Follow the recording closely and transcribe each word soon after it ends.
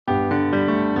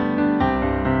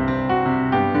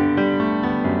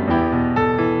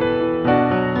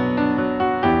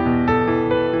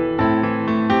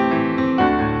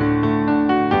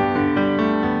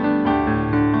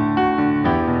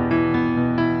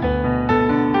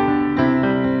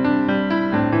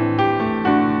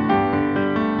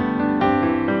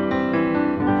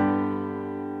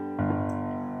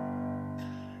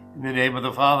name of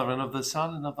the Father, and of the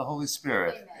Son, and of the Holy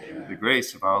Spirit. Amen. The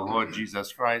grace of our Lord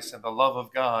Jesus Christ, and the love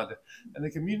of God, and the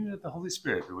communion of the Holy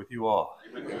Spirit be with you all.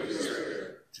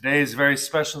 Today is a very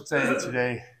special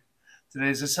day. Today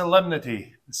is a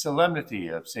solemnity, the solemnity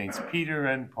of Saints Peter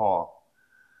and Paul,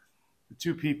 the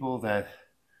two people that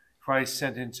Christ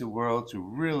sent into the world to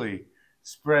really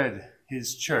spread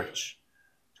his church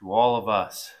to all of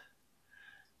us.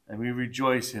 And we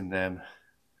rejoice in them.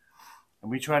 And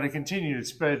we try to continue to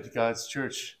spread God's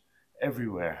church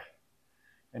everywhere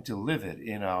and to live it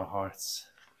in our hearts.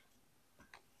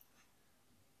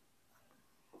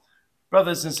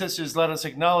 Brothers and sisters, let us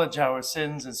acknowledge our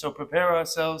sins and so prepare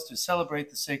ourselves to celebrate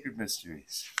the sacred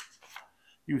mysteries.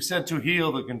 You were sent to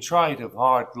heal the contrite of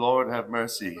heart. Lord, have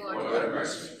mercy. Lord, have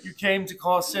mercy. You came to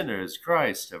call sinners.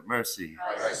 Christ, have mercy.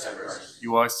 Christ, have mercy.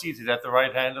 You are seated at the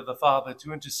right hand of the Father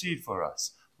to intercede for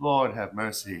us. Lord, have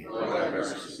mercy. Lord, have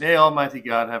mercy. May Almighty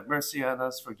God have mercy on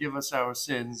us, forgive us our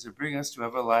sins, and bring us to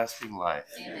everlasting life.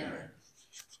 Amen.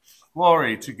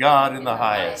 Glory to God in the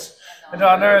highest, and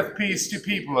on earth peace to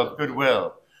people of good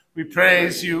will. We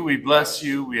praise you, we bless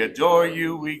you, we adore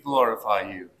you, we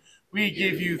glorify you. We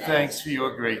give you thanks for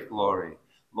your great glory.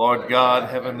 Lord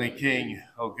God, heavenly King,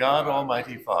 O God,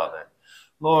 almighty Father,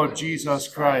 Lord Jesus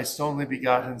Christ, only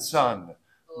begotten Son,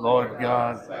 Lord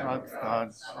God,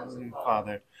 Holy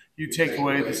Father, you take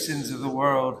away the sins of the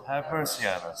world, have mercy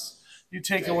on us. You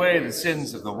take away the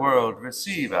sins of the world,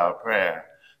 receive our prayer.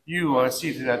 You are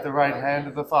seated at the right hand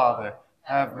of the Father,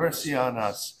 have mercy on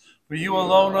us. For you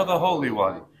alone are the Holy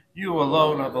One, you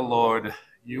alone are the Lord,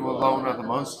 you alone are the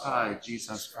Most High,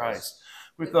 Jesus Christ,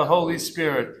 with the Holy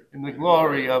Spirit, in the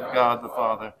glory of God the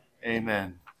Father.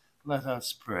 Amen. Let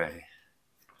us pray.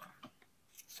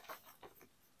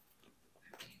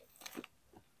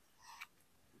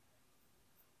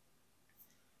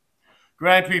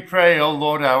 Grant, we pray, O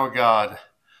Lord our God,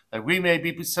 that we may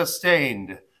be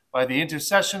sustained by the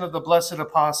intercession of the blessed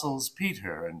apostles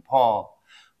Peter and Paul,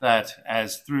 that,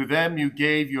 as through them you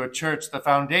gave your church the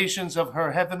foundations of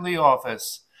her heavenly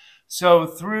office, so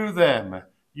through them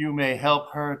you may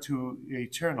help her to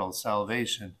eternal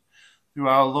salvation. Through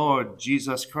our Lord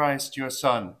Jesus Christ, your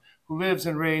Son, who lives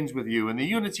and reigns with you in the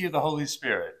unity of the Holy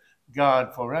Spirit,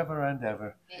 God forever and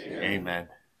ever. Amen. Amen.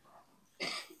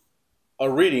 A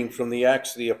reading from the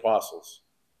Acts of the Apostles.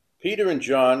 Peter and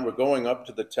John were going up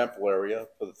to the temple area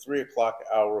for the 3 o'clock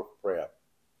hour of prayer.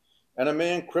 And a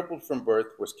man crippled from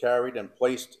birth was carried and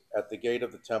placed at the gate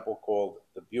of the temple called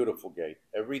the Beautiful Gate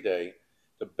every day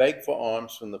to beg for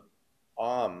alms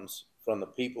from the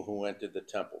people who entered the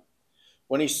temple.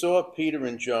 When he saw Peter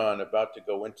and John about to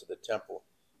go into the temple,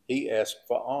 he asked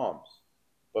for alms.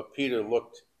 But Peter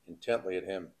looked intently at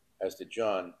him, as did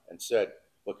John, and said,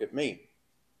 "Look at me."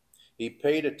 He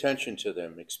paid attention to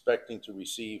them, expecting to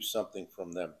receive something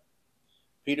from them.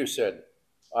 Peter said,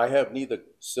 "I have neither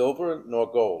silver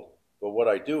nor gold, but what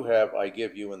I do have I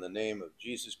give you in the name of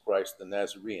Jesus Christ the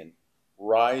Nazarene.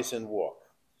 Rise and walk."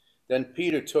 Then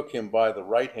Peter took him by the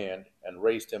right hand and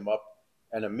raised him up,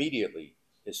 and immediately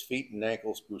his feet and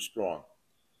ankles grew strong.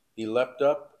 He leapt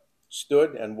up,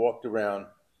 stood and walked around,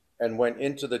 and went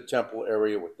into the temple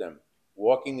area with them,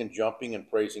 walking and jumping and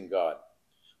praising God.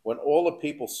 When all the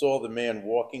people saw the man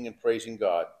walking and praising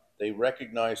God, they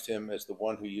recognized him as the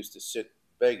one who used to sit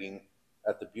begging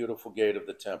at the beautiful gate of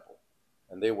the temple,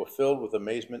 and they were filled with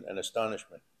amazement and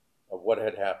astonishment of what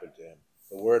had happened to him.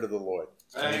 The word of the Lord.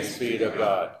 Thanks be to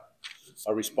God.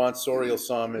 Our responsorial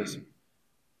psalm is,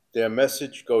 "Their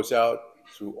message goes out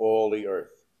through all the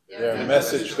earth." Their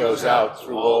message goes out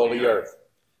through all the earth.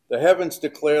 The heavens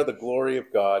declare the glory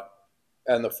of God,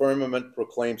 and the firmament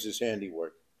proclaims his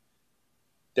handiwork.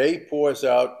 Day pours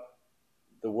out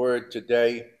the word to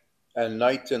day, and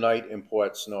night to night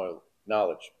imparts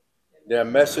knowledge. Their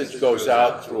message goes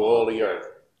out through all the earth.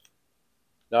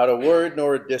 Not a word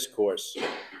nor a discourse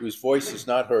whose voice is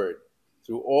not heard.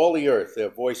 Through all the earth their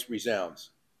voice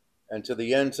resounds, and to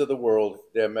the ends of the world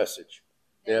their message.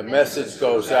 Their message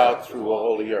goes out through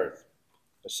all the earth.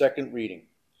 A second reading.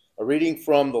 A reading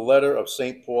from the letter of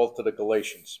St. Paul to the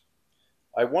Galatians.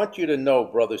 I want you to know,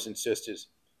 brothers and sisters,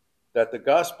 that the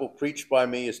gospel preached by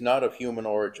me is not of human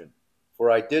origin, for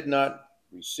I did not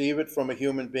receive it from a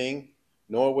human being,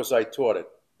 nor was I taught it,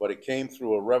 but it came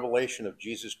through a revelation of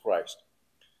Jesus Christ.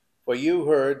 For you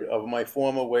heard of my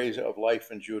former ways of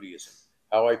life in Judaism,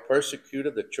 how I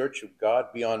persecuted the church of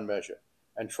God beyond measure,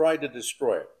 and tried to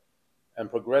destroy it, and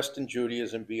progressed in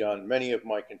Judaism beyond many of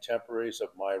my contemporaries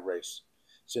of my race,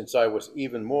 since I was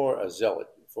even more a zealot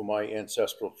for my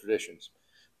ancestral traditions.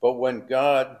 But when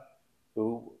God,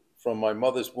 who from my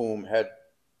mother's womb had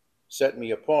set me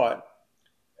apart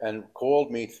and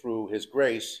called me through his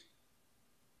grace,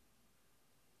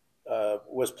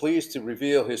 was pleased to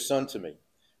reveal his Son to me,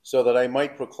 so that I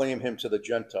might proclaim him to the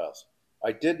Gentiles.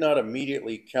 I did not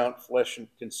immediately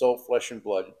consult flesh and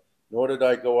blood, nor did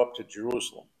I go up to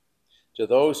Jerusalem. To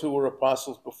those who were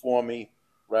apostles before me,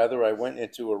 rather I went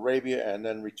into Arabia and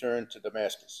then returned to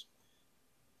Damascus.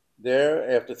 There,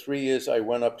 after 3 years, I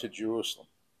went up to Jerusalem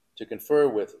to confer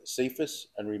with Cephas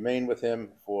and remain with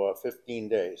him for 15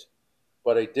 days.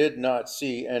 But I did not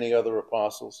see any other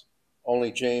apostles,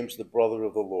 only James, the brother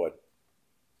of the Lord.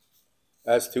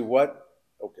 As to what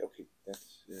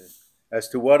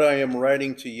I am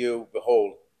writing to you,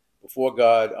 behold, before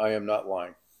God I am not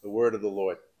lying. The word of the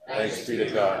Lord. Thanks be to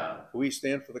God. Can we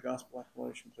stand for the gospel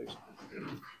acclamation, please?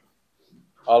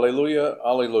 Alleluia,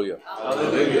 alleluia.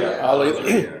 Alleluia.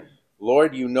 Alleluia.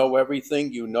 Lord, you know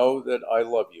everything. You know that I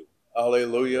love you.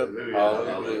 Alleluia,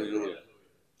 alleluia.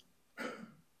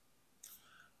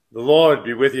 The Lord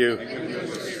be with you.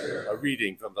 A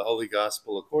reading from the Holy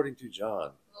Gospel according to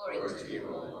John. Glory to you,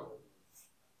 Lord.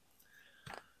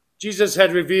 Jesus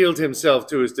had revealed himself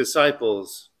to his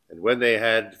disciples, and when they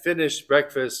had finished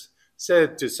breakfast,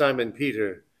 said to Simon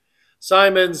Peter,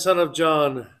 "Simon, son of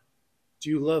John, do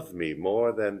you love me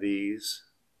more than these?"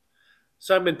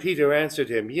 Simon Peter answered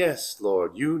him, "Yes,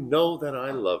 Lord, you know that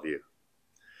I love you."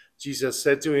 Jesus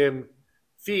said to him,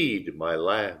 "Feed my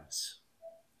lambs."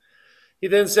 He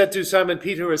then said to Simon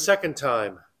Peter a second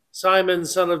time, "Simon,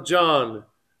 son of John,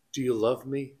 do you love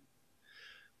me?"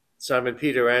 Simon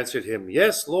Peter answered him,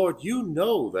 "Yes, Lord, you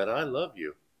know that I love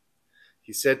you."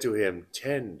 He said to him,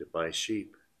 "Tend my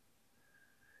sheep."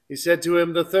 He said to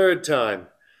him the third time,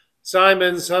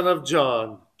 "Simon, son of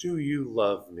John, do you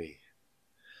love me?"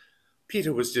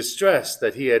 Peter was distressed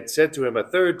that he had said to him a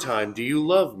third time, "Do you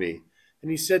love me?" And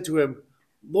he said to him,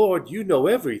 "Lord, you know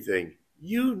everything.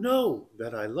 You know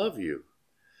that I love you."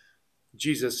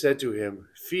 Jesus said to him,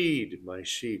 "Feed my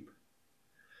sheep."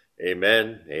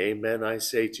 Amen, amen, I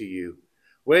say to you,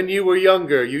 when you were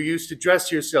younger, you used to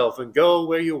dress yourself and go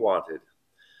where you wanted.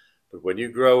 But when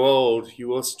you grow old, you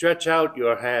will stretch out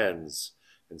your hands,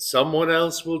 and someone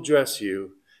else will dress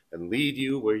you and lead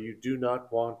you where you do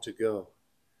not want to go.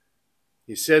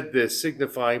 He said this,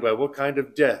 signifying by what kind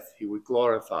of death he would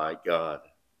glorify God.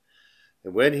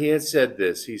 And when he had said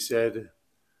this, he said,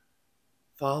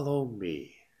 "Follow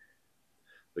me."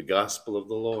 The gospel of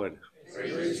the Lord.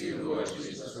 Praise to you, Lord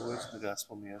Jesus. The words of the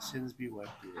gospel, may our sins be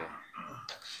wiped away.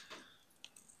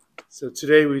 So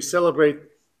today we celebrate,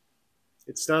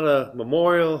 it's not a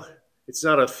memorial, it's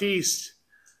not a feast.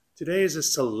 Today is a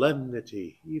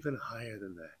solemnity, even higher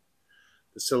than that.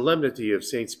 The solemnity of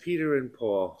Saints Peter and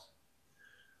Paul.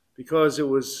 Because it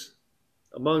was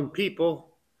among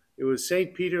people, it was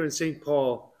St. Peter and St.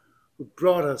 Paul who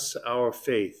brought us our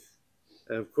faith.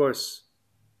 And of course,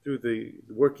 through the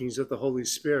workings of the Holy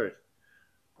Spirit,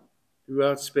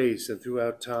 throughout space and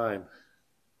throughout time.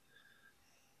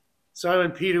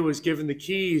 Simon Peter was given the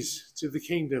keys to the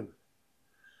kingdom.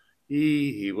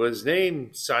 He was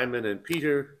named Simon, and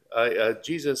Peter,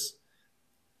 Jesus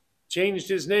changed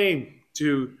his name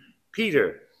to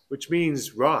Peter, which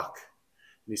means rock.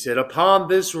 And he said, "Upon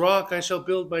this rock I shall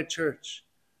build my church,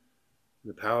 and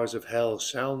the powers of hell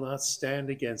shall not stand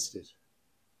against it."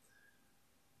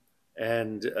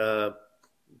 And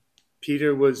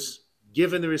Peter was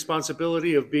given the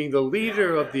responsibility of being the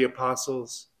leader of the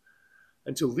apostles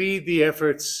and to lead the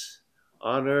efforts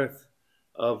on earth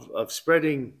of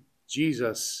spreading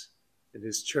Jesus and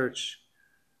his church.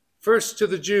 First to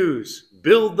the Jews,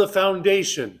 build the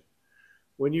foundation.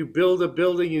 When you build a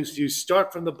building, you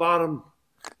start from the bottom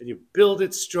and you build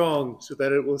it strong so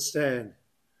that it will stand.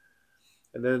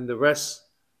 And then the rest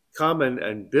come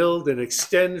and build and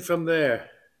extend from there.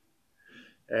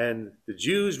 And the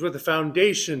Jews were the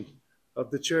foundation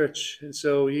of the church. And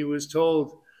so he was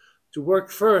told to work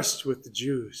first with the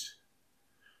Jews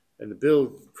and to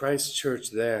build Christ's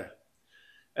church there.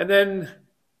 And then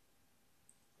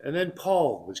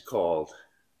Paul was called.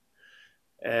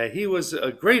 He was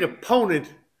a great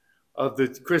opponent of the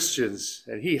Christians,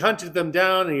 and he hunted them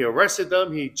down, and he arrested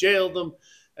them, he jailed them,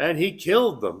 and he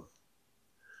killed them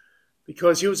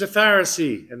because he was a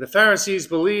Pharisee, and the Pharisees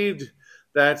believed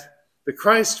that the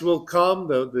Christ will come,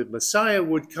 the Messiah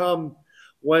would come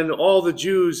when all the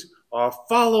Jews are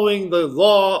following the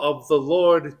law of the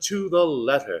Lord to the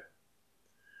letter.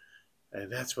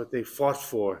 And that's what they fought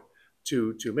for,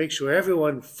 to make sure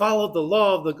everyone followed the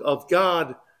law of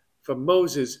God from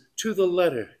Moses to the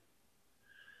letter.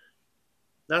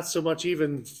 Not so much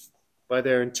even by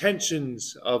their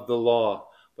intentions of the law,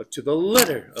 but to the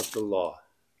letter of the law.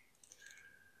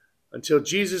 Until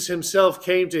Jesus himself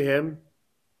came to him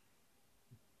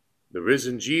The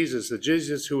risen Jesus, the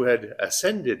Jesus who had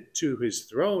ascended to his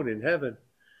throne in heaven,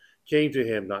 came to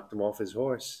him, knocked him off his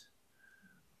horse,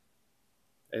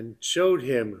 and showed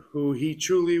him who he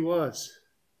truly was.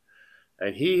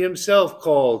 And he himself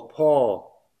called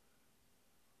Paul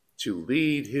to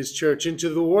lead his church into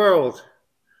the world,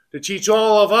 to teach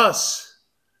all of us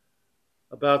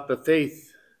about the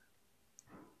faith.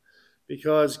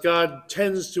 Because God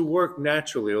tends to work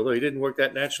naturally, although he didn't work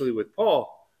that naturally with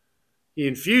Paul. He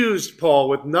infused Paul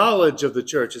with knowledge of the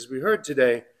church. As we heard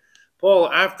today,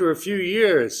 Paul, after a few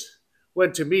years,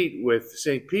 went to meet with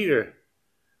St. Peter.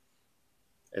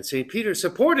 And St. Peter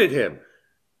supported him,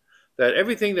 that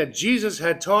everything that Jesus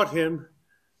had taught him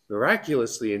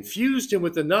miraculously infused him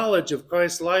with the knowledge of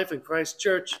Christ's life and Christ's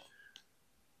church.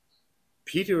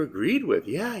 Peter agreed with,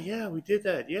 yeah, we did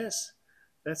that. Yes,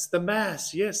 that's the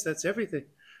Mass. Yes, that's everything.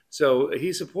 So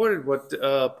he supported what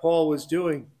Paul was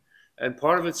doing. And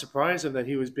part of it surprised him that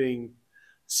he was being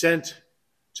sent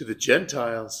to the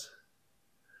Gentiles.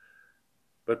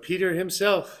 But Peter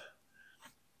himself,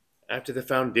 after the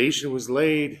foundation was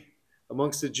laid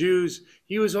amongst the Jews,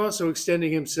 he was also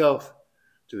extending himself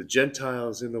to the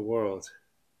Gentiles in the world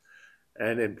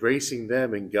and embracing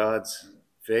them in God's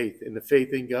faith, in the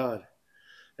faith in God.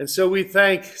 And so we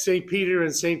thank St. Peter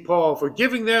and St. Paul for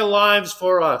giving their lives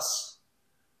for us,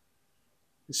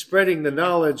 and spreading the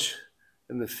knowledge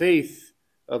and the faith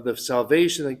of the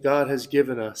salvation that God has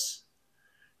given us.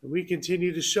 And we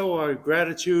continue to show our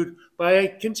gratitude by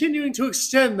continuing to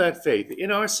extend that faith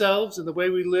in ourselves, in the way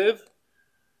we live,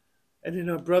 and in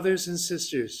our brothers and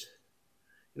sisters,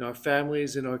 in our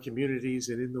families, in our communities,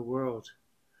 and in the world.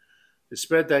 To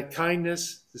spread that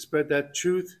kindness, to spread that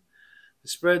truth, to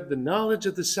spread the knowledge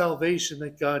of the salvation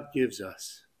that God gives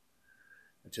us,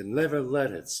 and to never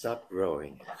let it stop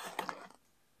growing.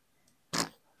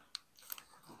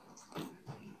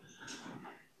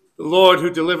 The Lord who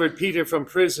delivered Peter from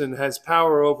prison has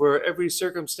power over every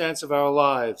circumstance of our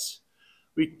lives.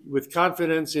 With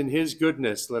confidence in his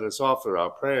goodness, let us offer our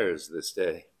prayers this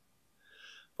day.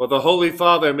 For the Holy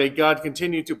Father, may God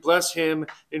continue to bless him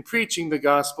in preaching the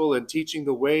gospel and teaching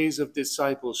the ways of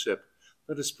discipleship.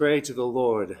 Let us pray to the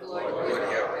Lord.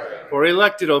 For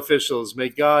elected officials, may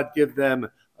God give them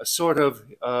a sort of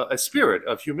a spirit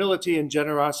of humility and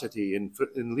generosity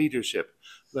in leadership.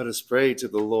 Let us pray to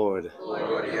the Lord.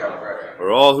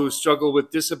 For all who struggle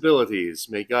with disabilities,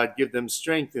 may God give them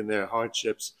strength in their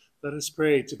hardships. Let us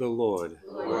pray to the Lord.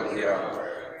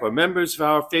 For members of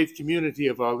our faith community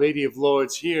of Our Lady of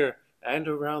Lourdes here and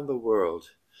around the world,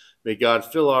 may God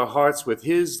fill our hearts with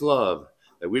his love,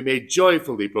 that we may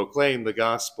joyfully proclaim the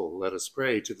gospel. Let us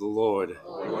pray to the Lord.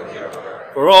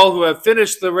 For all who have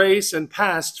finished the race and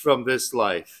passed from this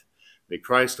life, may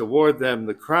Christ award them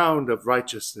the crown of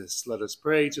righteousness. Let us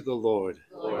pray to the Lord.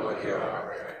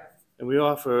 And we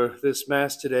offer this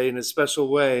Mass today in a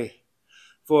special way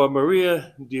for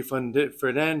Maria de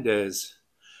Fernandez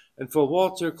and for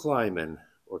Walter Kleiman,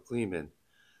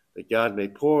 that God may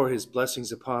pour his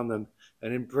blessings upon them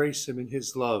and embrace them in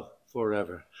his love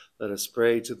forever. Let us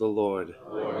pray to the Lord.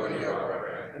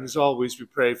 And as always, we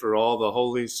pray for all the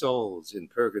holy souls in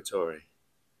purgatory.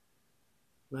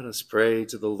 Let us pray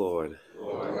to the Lord.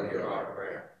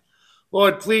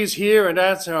 Lord, please hear and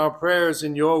answer our prayers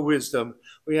in your wisdom.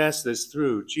 We ask this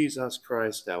through Jesus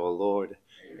Christ our Lord.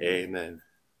 Amen.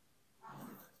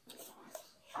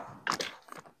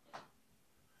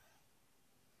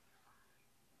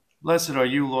 Blessed are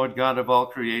you, Lord God of all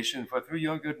creation, for through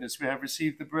your goodness we have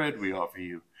received the bread we offer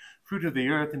you. Fruit of the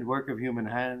earth and work of human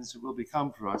hands, it will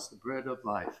become for us the bread of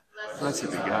life.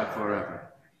 Blessed be God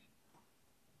forever.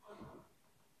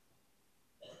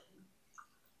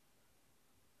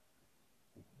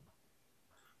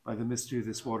 By the mystery of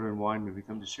this water and wine, may we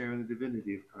come to share in the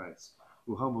divinity of Christ,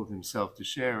 who humbled himself to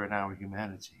share in our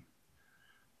humanity.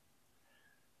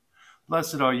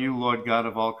 Blessed are you, Lord God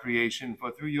of all creation,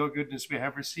 for through your goodness we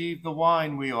have received the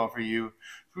wine we offer you,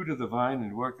 fruit of the vine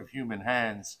and work of human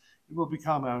hands. It will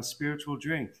become our spiritual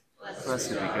drink.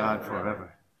 Blessed be God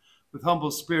forever. With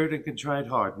humble spirit and contrite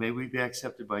heart, may we be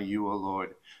accepted by you, O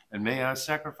Lord, and may our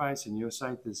sacrifice in your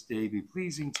sight this day be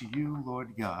pleasing to you,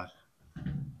 Lord God.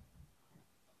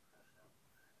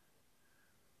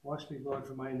 Wash me, Lord,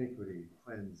 from my iniquity.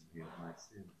 Cleanse me of my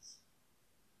sins.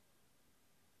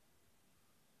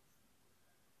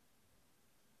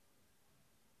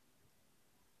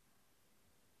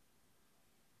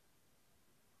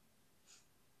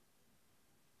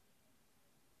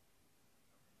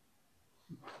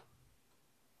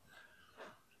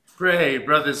 Pray,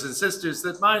 brothers and sisters,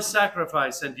 that my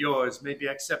sacrifice and yours may be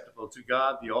acceptable to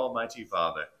God, the Almighty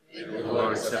Father. May the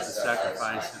Lord accept the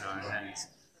sacrifice in our hands,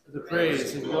 for the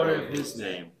praise and glory of his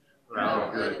name, for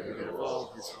our good and the good of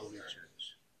all his holy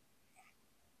church.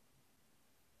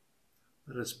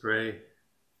 Let us pray.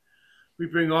 We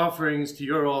bring offerings to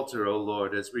your altar, O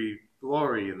Lord, as we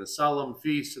glory in the solemn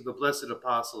feast of the blessed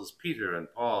apostles Peter and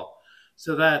Paul,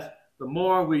 so that the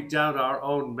more we doubt our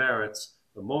own merits,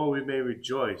 the more we may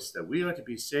rejoice that we are to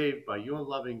be saved by your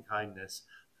loving kindness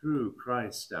through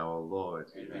Christ our Lord.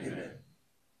 Amen.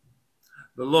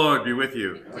 The Lord be with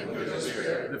you.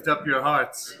 Lift up your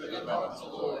hearts.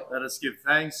 Let us give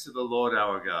thanks to the Lord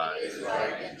our God. It is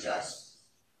right and just.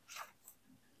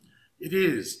 It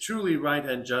is truly right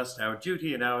and just, our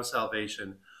duty and our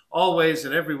salvation, always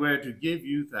and everywhere to give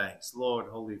you thanks, Lord,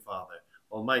 Holy Father,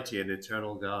 Almighty and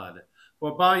eternal God.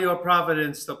 For by your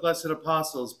providence, the blessed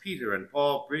apostles Peter and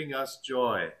Paul bring us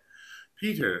joy.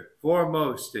 Peter,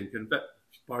 foremost in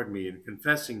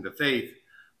confessing the faith.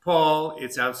 Paul,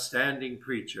 its outstanding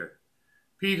preacher.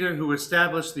 Peter, who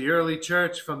established the early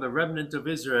church from the remnant of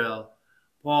Israel.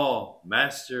 Paul,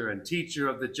 master and teacher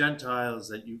of the Gentiles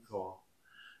that you call.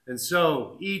 And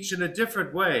so, each in a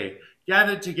different way,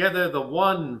 gathered together the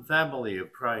one family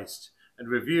of Christ, and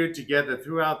revered together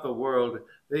throughout the world,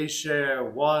 they share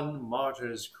one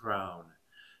martyr's crown.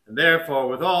 And therefore,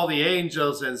 with all the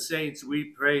angels and saints, we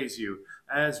praise you,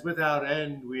 as without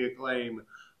end we acclaim,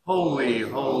 Holy,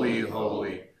 holy,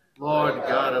 holy, Lord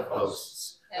God of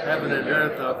hosts. Heaven and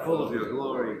earth are full of your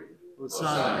glory.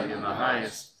 Hosanna in the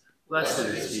highest. Blessed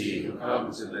is he who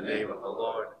comes in the name of the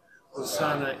Lord.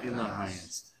 Hosanna in the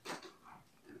highest.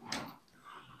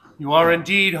 You are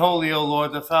indeed holy, O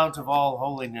Lord, the fount of all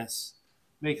holiness.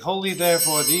 Make holy,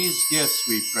 therefore, these gifts,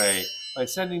 we pray, by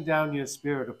sending down your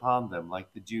Spirit upon them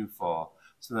like the dewfall,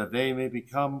 so that they may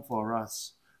become for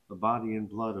us the body and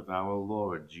blood of our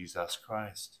Lord Jesus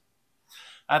Christ.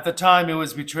 At the time he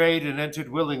was betrayed and entered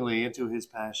willingly into his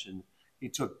passion, he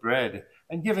took bread,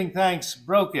 and giving thanks,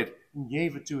 broke it, and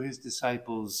gave it to his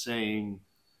disciples, saying,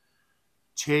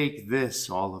 Take this,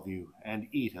 all of you, and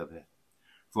eat of it.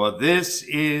 For this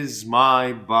is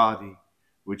my body,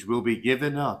 which will be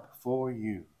given up for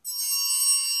you.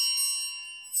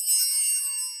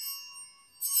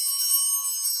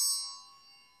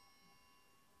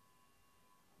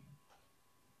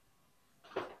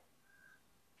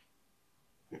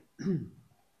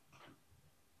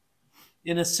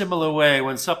 In a similar way,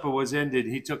 when supper was ended,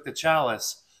 he took the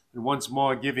chalice, and once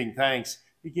more giving thanks,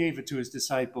 he gave it to his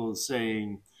disciples,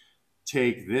 saying,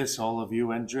 Take this, all of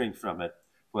you, and drink from it.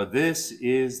 For this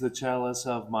is the chalice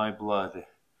of my blood,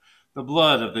 the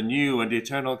blood of the new and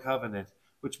eternal covenant,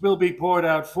 which will be poured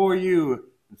out for you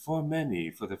and for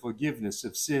many for the forgiveness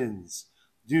of sins.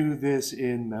 Do this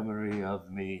in memory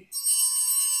of me.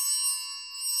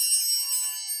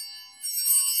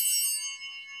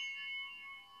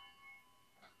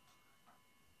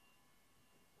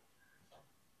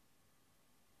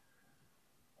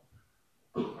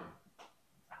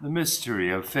 The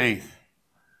mystery of faith.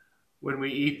 When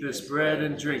we eat this bread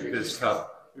and drink this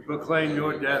cup, we proclaim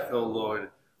your death, O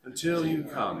Lord, until you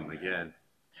come again.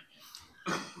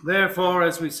 Therefore,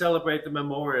 as we celebrate the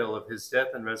memorial of his death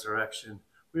and resurrection,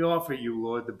 we offer you,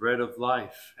 Lord, the bread of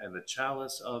life and the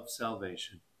chalice of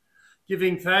salvation,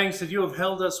 giving thanks that you have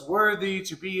held us worthy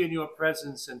to be in your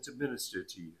presence and to minister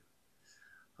to you.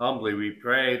 Humbly we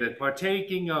pray that,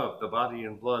 partaking of the body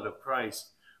and blood of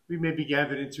Christ, we may be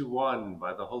gathered into one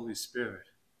by the Holy Spirit.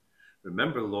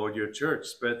 Remember, Lord, your church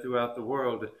spread throughout the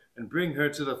world, and bring her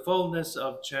to the fullness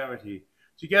of charity,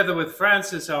 together with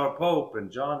Francis, our Pope, and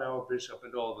John, our Bishop,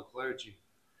 and all the clergy.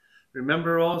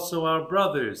 Remember also our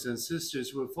brothers and sisters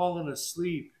who have fallen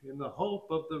asleep in the hope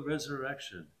of the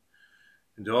resurrection,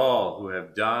 and all who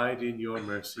have died in your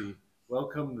mercy.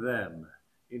 Welcome them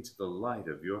into the light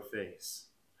of your face.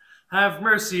 Have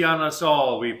mercy on us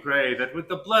all, we pray, that with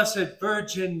the Blessed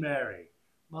Virgin Mary,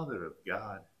 Mother of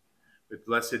God, with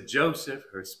blessed Joseph,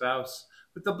 her spouse,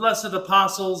 with the blessed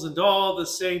apostles and all the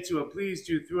saints who have pleased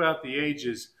you throughout the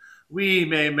ages, we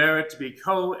may merit to be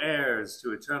co-heirs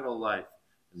to eternal life,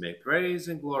 and may praise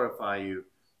and glorify you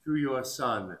through your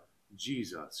Son,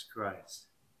 Jesus Christ.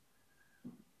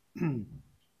 Through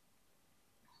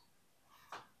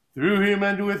him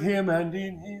and with him and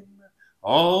in him,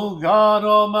 O God,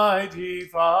 Almighty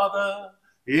Father,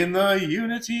 in the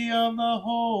unity of the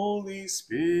Holy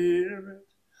Spirit,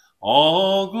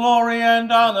 all glory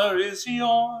and honor is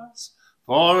yours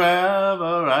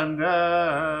forever and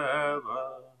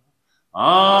ever.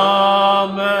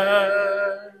 Amen.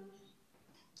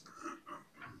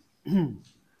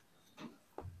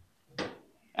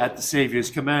 At the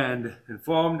Savior's command,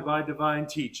 informed by divine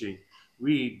teaching,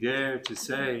 we dare to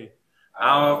say,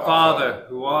 Our Father,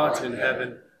 who art in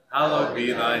heaven, hallowed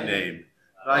be thy name.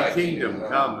 Thy kingdom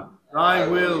come, thy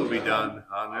will be done,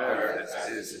 on earth as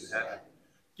it is in heaven.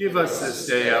 Give us this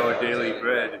day our daily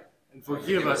bread, and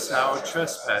forgive us our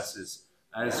trespasses,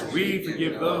 as we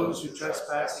forgive those who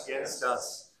trespass against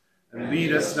us. And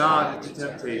lead us not into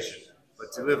temptation,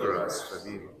 but deliver us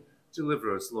from evil.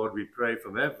 Deliver us, Lord, we pray,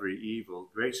 from every evil.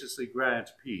 Graciously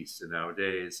grant peace in our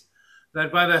days,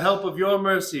 that by the help of your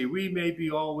mercy we may be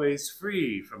always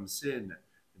free from sin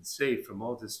and safe from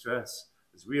all distress,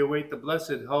 as we await the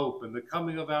blessed hope and the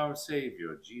coming of our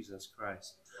Savior, Jesus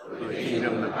Christ. For the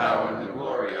kingdom, the power, and the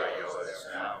glory are yours,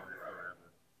 now and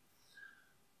forever.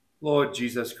 Lord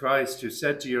Jesus Christ, who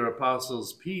said to your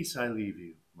apostles, "Peace I leave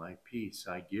you, my peace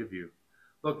I give you,"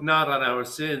 look not on our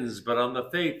sins, but on the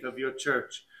faith of your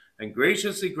church, and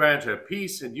graciously grant her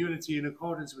peace and unity in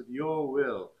accordance with your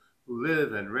will, who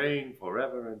live and reign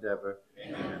forever and ever.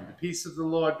 Amen. The peace of the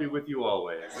Lord be with you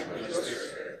always.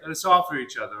 Let us offer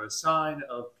each other a sign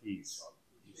of peace.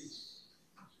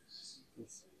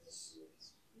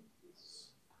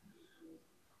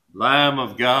 Lamb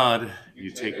of God,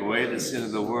 you take away the sin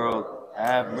of the world,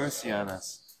 have mercy on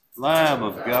us. Lamb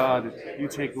of God, you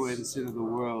take away the sin of the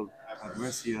world, have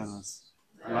mercy on us.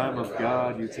 Lamb of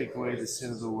God, you take away the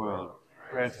sin of the world,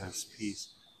 grant us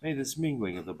peace. May this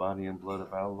mingling of the body and blood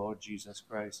of our Lord Jesus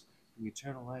Christ bring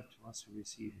eternal life to us who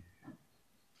receive him.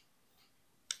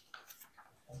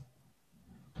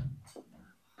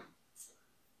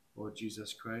 Lord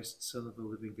Jesus Christ, Son of the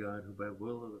living God, who by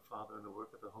will of the Father and the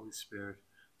work of the Holy Spirit,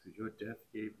 through your death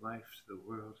gave life to the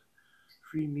world,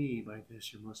 free me by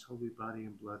this your most holy body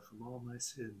and blood from all my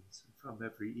sins and from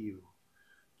every evil.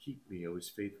 Keep me always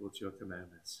faithful to your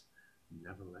commandments, and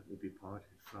never let me be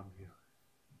parted from you.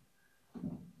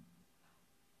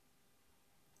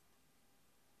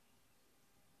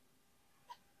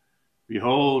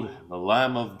 Behold the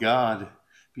Lamb of God.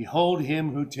 Behold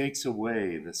him who takes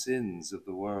away the sins of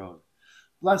the world.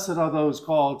 Blessed are those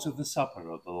called to the supper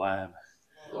of the Lamb.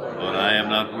 Lord, I am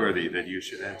not worthy that you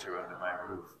should enter under my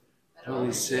roof.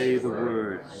 Only say the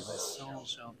word, and my soul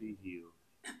shall be healed.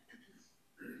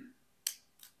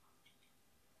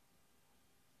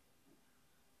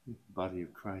 Body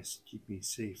of Christ, keep me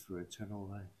safe for eternal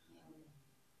life.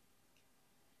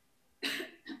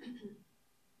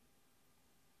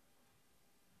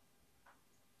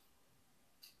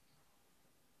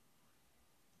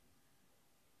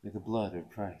 May the blood of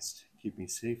Christ keep me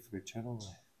safe for eternal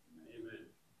life. Amen.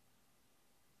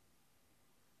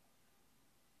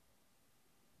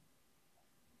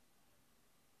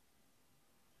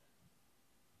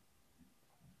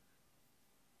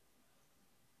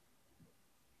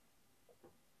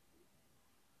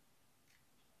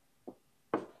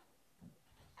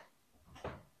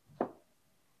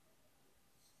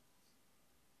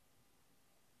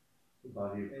 The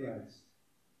body of Christ.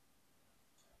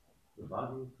 The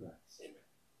body of Christ.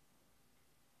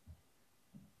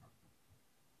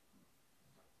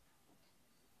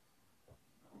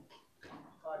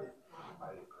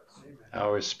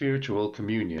 Our spiritual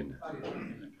communion.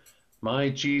 My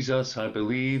Jesus, I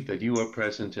believe that you are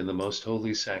present in the most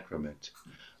holy sacrament.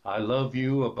 I love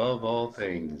you above all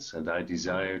things, and I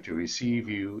desire to receive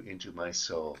you into my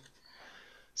soul.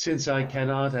 Since I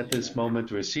cannot at this moment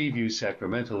receive you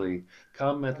sacramentally,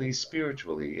 come at least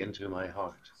spiritually into my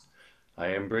heart.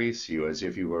 I embrace you as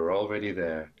if you were already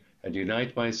there, and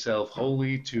unite myself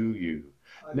wholly to you.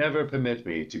 Never permit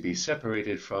me to be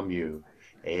separated from you.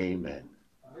 Amen.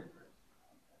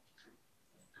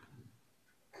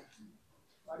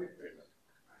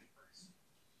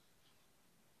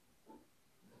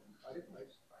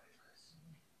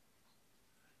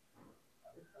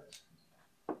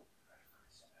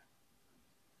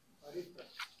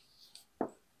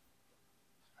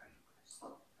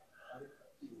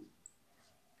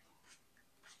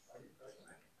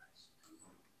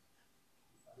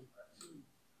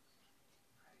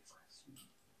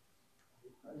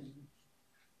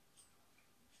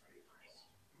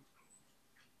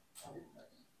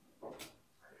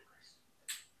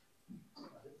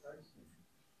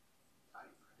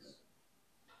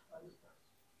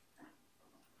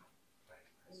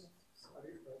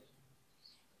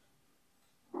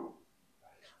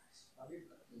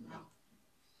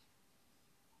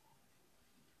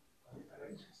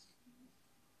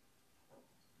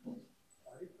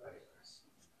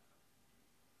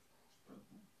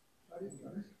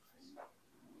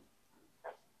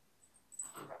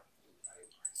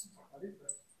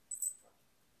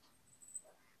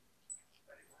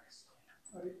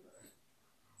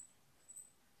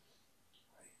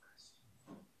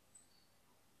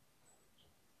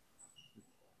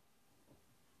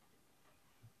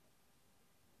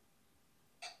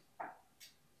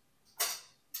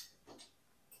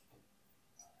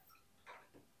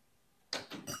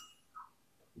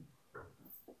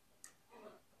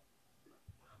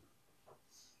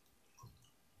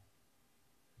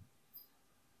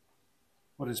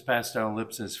 What has passed our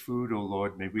lips as food, O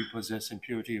Lord, may we possess in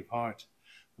purity of heart.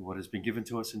 And what has been given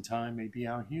to us in time may be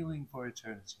our healing for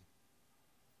eternity.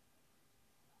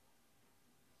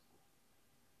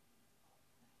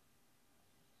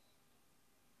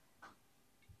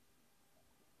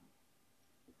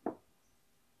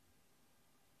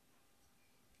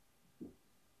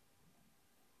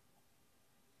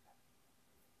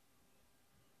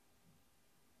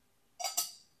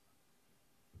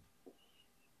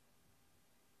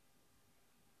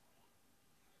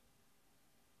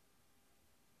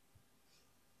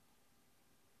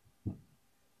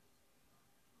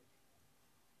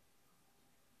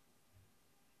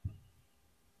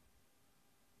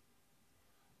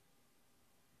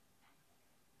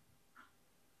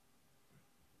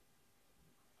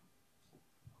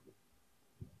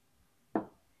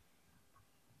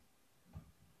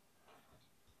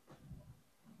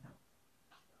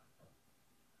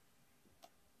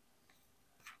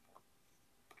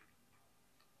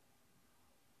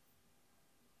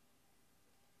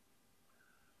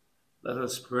 Let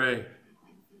us pray.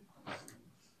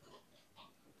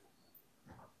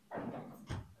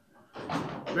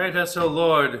 Grant us, O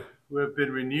Lord, who have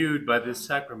been renewed by this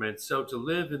sacrament, so to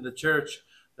live in the church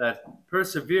that,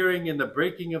 persevering in the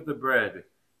breaking of the bread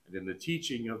and in the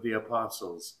teaching of the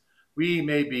apostles, we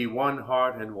may be one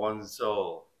heart and one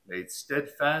soul, made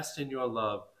steadfast in your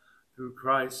love through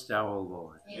Christ our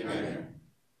Lord. Amen.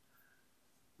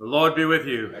 The Lord be with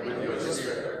you. And with your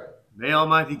spirit. May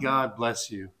Almighty God bless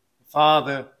you, the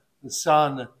Father, the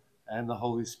Son, and the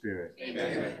Holy Spirit.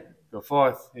 Amen. Go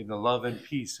forth in the love and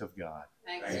peace of God.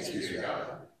 Thanks be to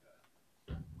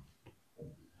God.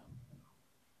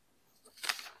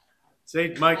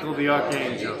 Saint Michael the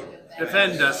Archangel,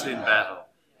 defend us in battle.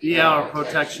 Be our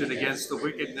protection against the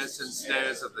wickedness and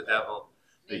snares of the devil.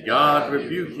 May God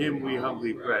rebuke him, we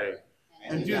humbly pray.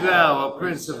 And do thou, O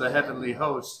Prince of the heavenly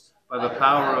host, by the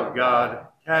power of God,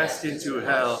 cast into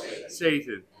hell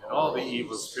Satan and all the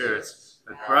evil spirits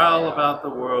that prowl about the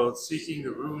world, seeking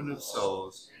the ruin of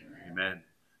souls. Amen.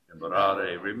 And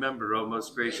Morare, remember, O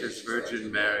most gracious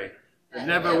Virgin Mary, that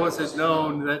never was it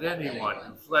known that anyone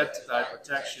who fled to thy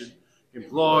protection,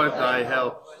 implored thy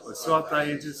help, or sought thy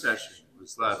intercession,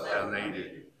 was left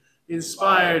unaided.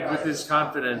 Inspired with this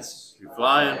confidence, we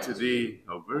fly unto thee,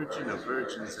 O Virgin of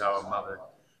Virgins, our Mother.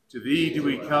 To thee do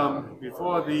we come,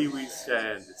 before thee we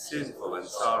stand, sinful and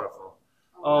sorrowful.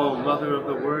 O Mother of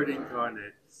the Word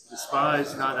incarnate,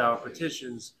 despise not our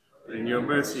petitions, but in your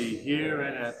mercy hear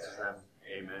and answer them.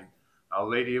 Amen. Our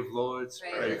Lady of Lourdes,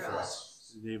 pray for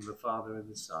us. In the name of the Father, and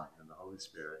the Son, and the Holy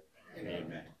Spirit.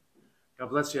 Amen. God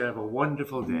bless you. Have a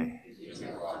wonderful day.